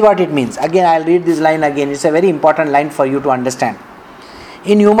 So this is what it means. Again, I'll read this line again. It's a very important line for you to understand.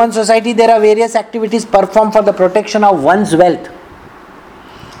 In human society, there are various activities performed for the protection of one's wealth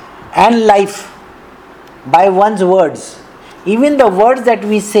and life by one's words. Even the words that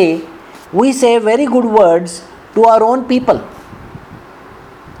we say very good words to our own people.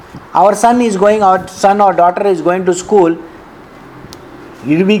 Our son or daughter is going to school.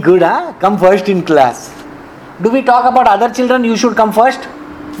 You'll be good, huh? Come first in class. Do we talk about other children, you should come first?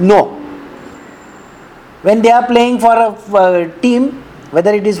 No. When they are playing for a team,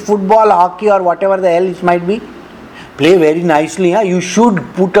 whether it is football, hockey or whatever the hell it might be, play very nicely, huh? You should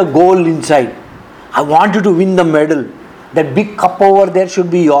put a goal inside. I want you to win the medal. That big cup over there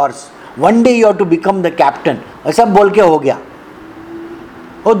should be yours. One day you have to become the captain. ऐसा बोल के हो गया.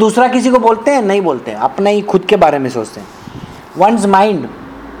 और दूसरा किसी को बोलते हैं? नहीं बोलते हैं. अपने ही खुद के बारे में सोचते हैं. One's mind,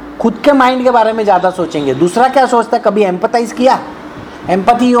 खुद के माइंड के बारे में ज़्यादा सोचेंगे. दूसरा क्या सोचता है? कभी एम्पथाइज किया?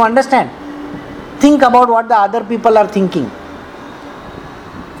 Empathy, you understand? Think about what the other people are thinking.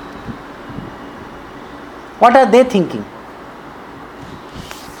 What are they thinking?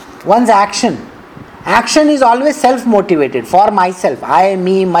 One's action. Action is always self-motivated, for myself. I,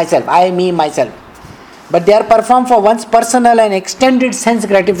 me, myself. I, me, myself. But they are performed for one's personal and extended sense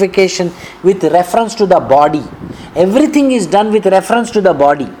gratification with reference to the body. Everything is done with reference to the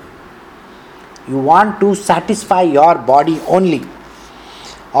body. You want to satisfy your body only.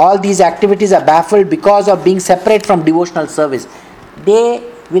 All these activities are baffled because of being separate from devotional service. They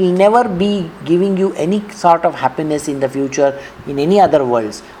will never be giving you any sort of happiness in the future in any other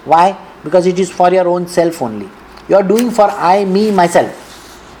worlds. Why? Because it is for your own self only. You are doing for I, me, myself.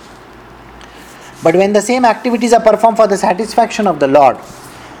 But when the same activities are performed for the satisfaction of the Lord,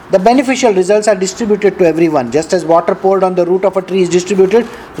 the beneficial results are distributed to everyone, just as water poured on the root of a tree is distributed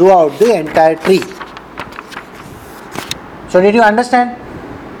throughout the entire tree. So did you understand?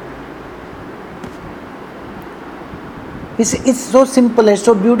 It's so simple and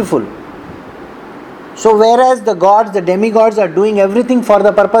so beautiful. So whereas the gods, the demigods are doing everything for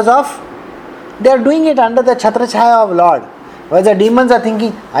the purpose of, they are doing it under the Chhatra Chhaya of Lord. Whereas the demons are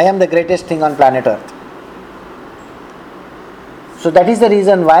thinking, I am the greatest thing on planet Earth. So that is the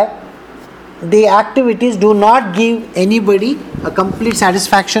reason why the activities do not give anybody a complete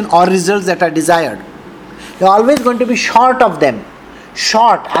satisfaction or results that are desired. You are always going to be short of them.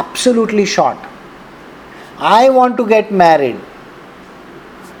 Short, absolutely short. I want to get married.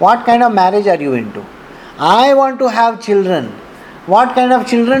 What kind of marriage are you into? I want to have children. What kind of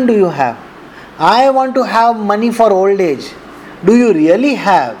children do you have? I want to have money for old age. Do you really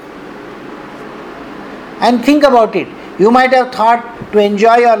have? And think about it. You might have thought to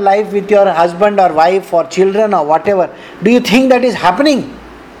enjoy your life with your husband or wife or children or whatever. Do you think that is happening?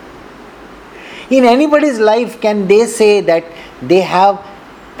 In anybody's life, can they say that they have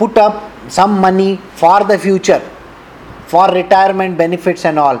put up some money for the future, for retirement benefits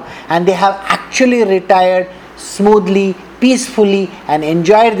and all, and they have actually retired smoothly, peacefully, and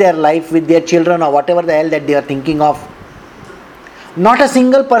enjoyed their life with their children or whatever the hell that they are thinking of? Not a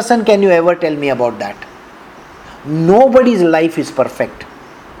single person can you ever tell me about that. Nobody's life is perfect.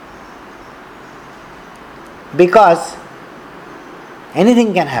 Because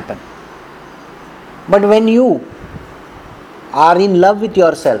anything can happen. But when you are in love with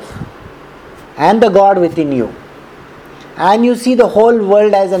yourself and the God within you, and you see the whole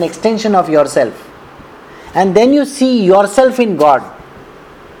world as an extension of yourself, and then you see yourself in God,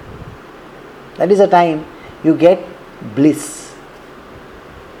 that is the time you get bliss.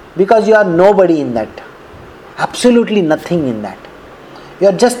 Because you are nobody in that. Absolutely nothing in that. You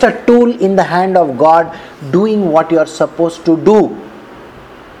are just a tool in the hand of God doing what you are supposed to do.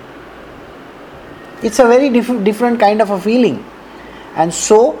 It's a very different kind of a feeling. And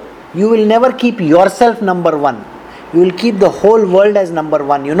so, you will never keep yourself number one. You will keep the whole world as number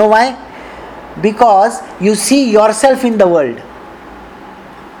one. You know why? Because you see yourself in the world.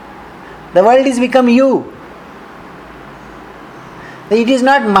 The world is become you. It is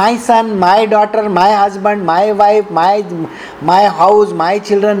not my son, my daughter, my husband, my wife, my house, my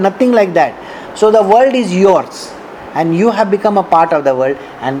children, nothing like that. So the world is yours and you have become a part of the world,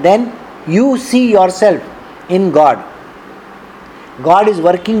 and then you see yourself in God. God is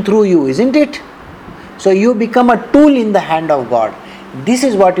working through you, isn't it? So you become a tool in the hand of God. This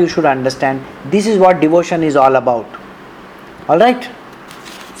is what you should understand. This is what devotion is all about. Alright?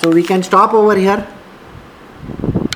 So we can stop over here.